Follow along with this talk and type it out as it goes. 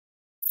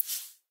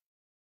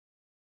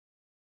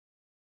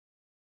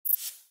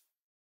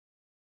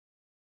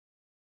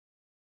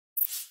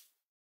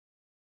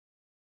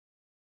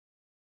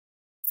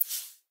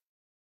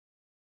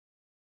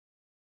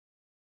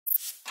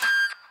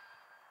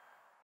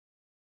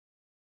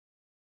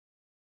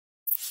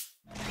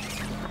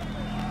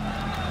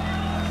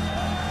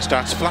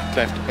Starts flat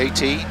left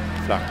 80,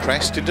 flat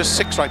crest into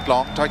 6 right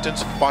long,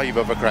 tightens 5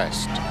 over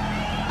crest.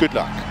 Good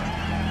luck.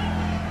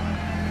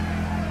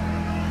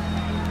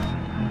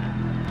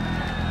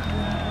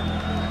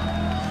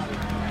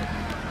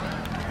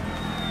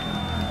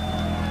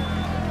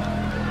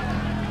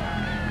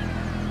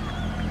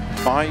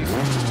 Five,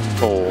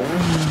 4,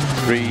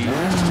 3,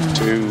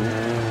 2,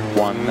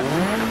 1,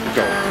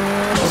 go.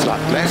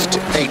 Flat left,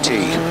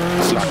 80,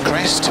 flat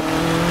crest,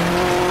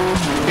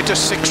 into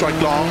 6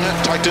 right long,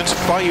 tightens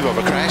 5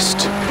 over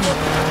crest,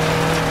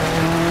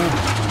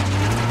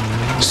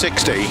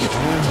 60,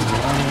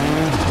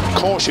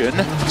 caution,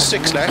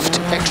 6 left,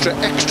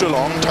 extra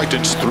long,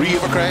 tightens 3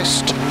 over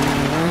crest,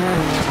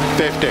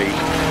 50,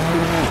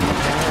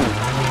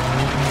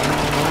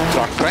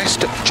 flat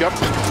crest, jump,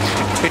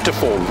 into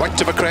 4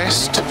 right of a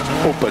crest,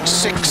 open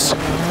 6,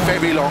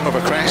 very long of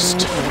a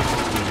crest,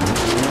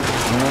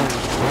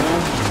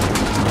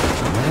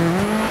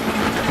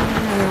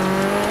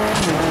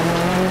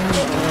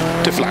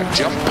 to flat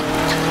jump,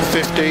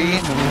 50,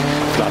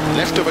 flat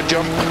left of a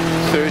jump,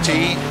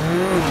 30,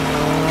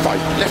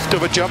 5 left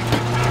of a jump,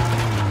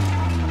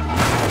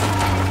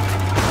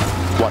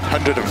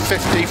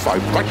 150,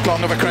 5 right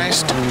long of a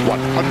crest,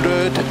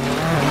 100,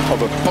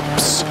 over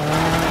bumps,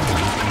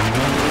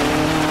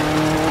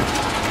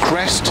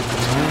 crest,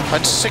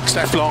 and 6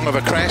 left long of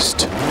a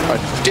crest, a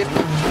dip,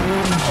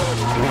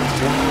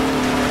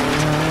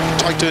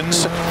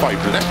 tightens,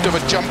 5 left of a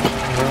jump,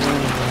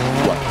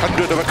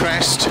 100 of a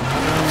crest,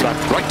 flat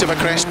right of a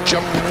crest,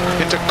 jump,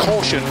 into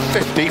caution,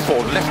 50, 4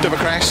 left of a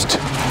crest,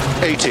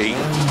 80,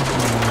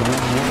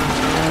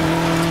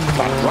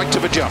 flat right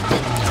of a jump,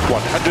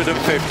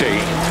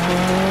 150,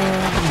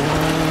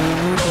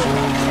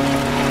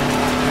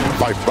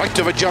 5 right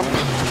of a jump,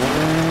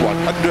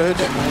 100,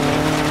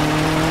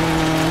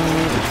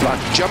 flat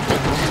jump,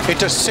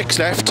 into 6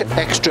 left,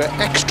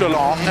 extra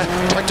long,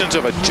 tightens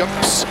over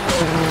jumps,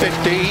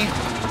 50,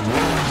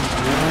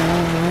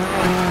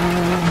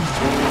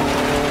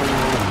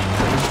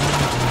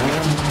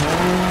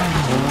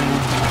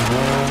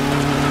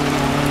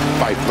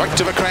 5 right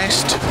of a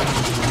crest,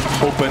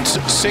 opens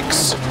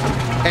 6,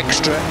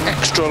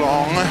 extra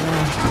long,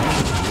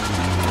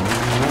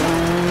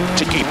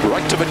 to keep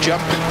right of a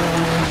jump,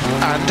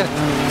 and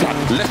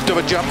flat left of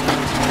a jump,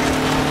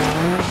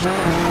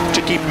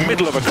 to keep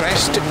middle of a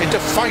crest, into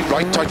 5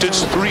 right,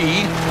 tightens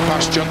 3,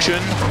 past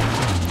junction,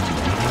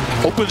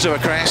 opens of a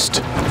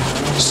crest,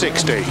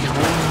 60,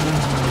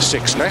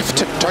 6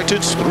 left,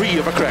 tightens 3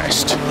 of a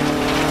crest,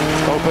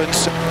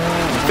 opens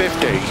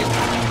 50,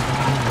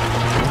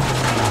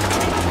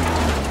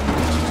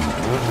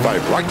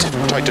 5 right,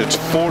 tightens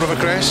 4 of a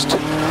crest,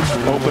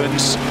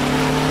 opens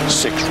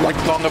 6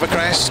 right long of a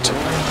crest,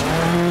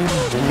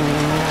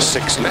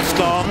 6 left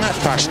long,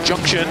 past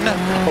junction,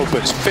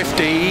 opens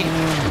 50,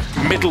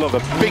 middle of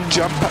a big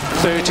jump,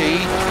 30,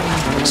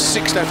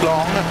 6 left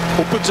long,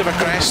 opens of a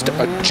crest,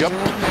 a jump,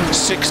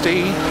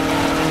 60,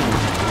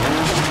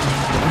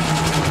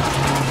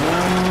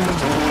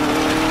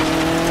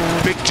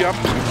 big jump,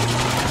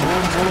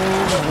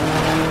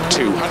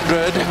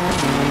 200,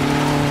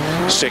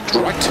 6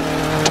 right,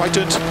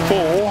 tightens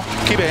 4,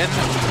 keep in,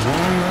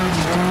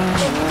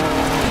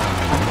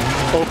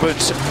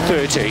 opens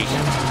 30,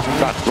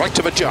 flat right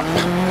of a jump,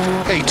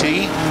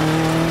 80,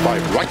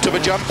 5 right of a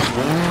jump,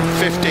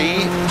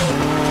 50,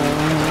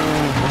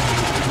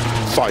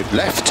 5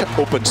 left,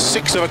 opens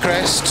 6 of a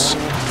crest,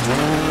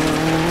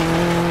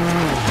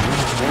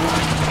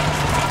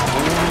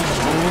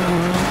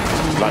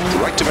 flat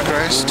right of a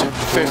crest,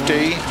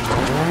 50,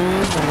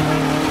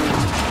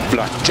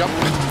 flat jump,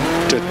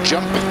 to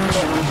jump,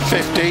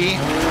 50,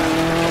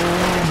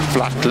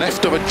 flat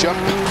left of a jump,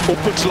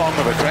 opens long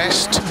of a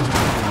crest,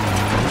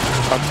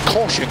 and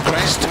caution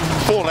crest,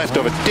 4 left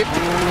of a dip,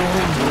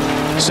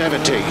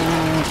 70,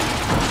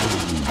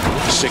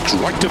 6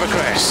 right of a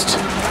crest,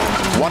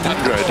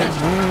 100,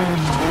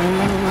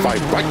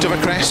 5 right of a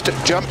crest,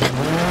 jump,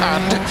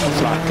 and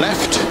flat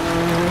left.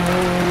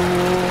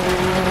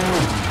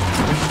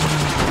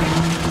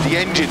 The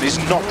engine is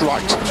not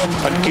right,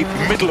 and keep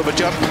middle of a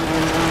jump,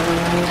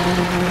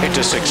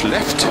 into 6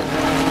 left,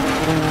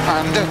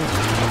 and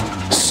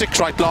 6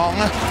 right long,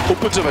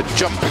 opens of a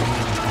jump,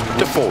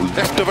 to 4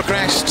 left of a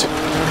crest,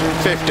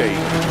 50,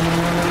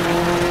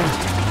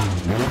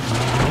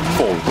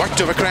 4 right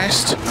of a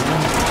crest,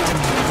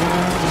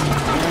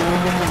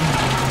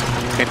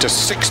 into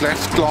 6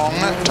 left long,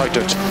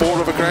 tightens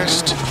 4 of a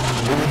crest,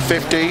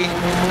 50,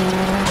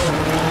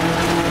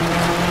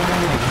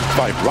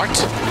 5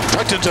 right,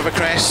 tightens of a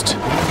crest,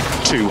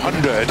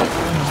 200,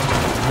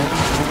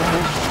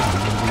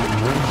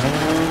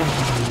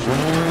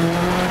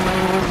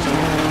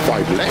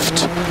 5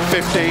 left,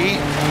 50,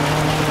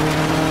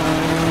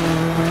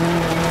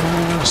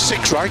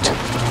 6 right,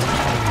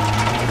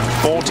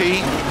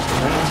 40,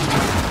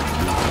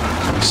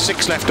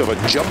 6 left of a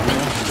jump,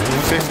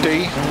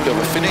 50, of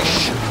a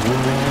finish,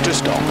 to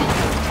stop.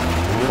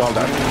 Well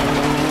done.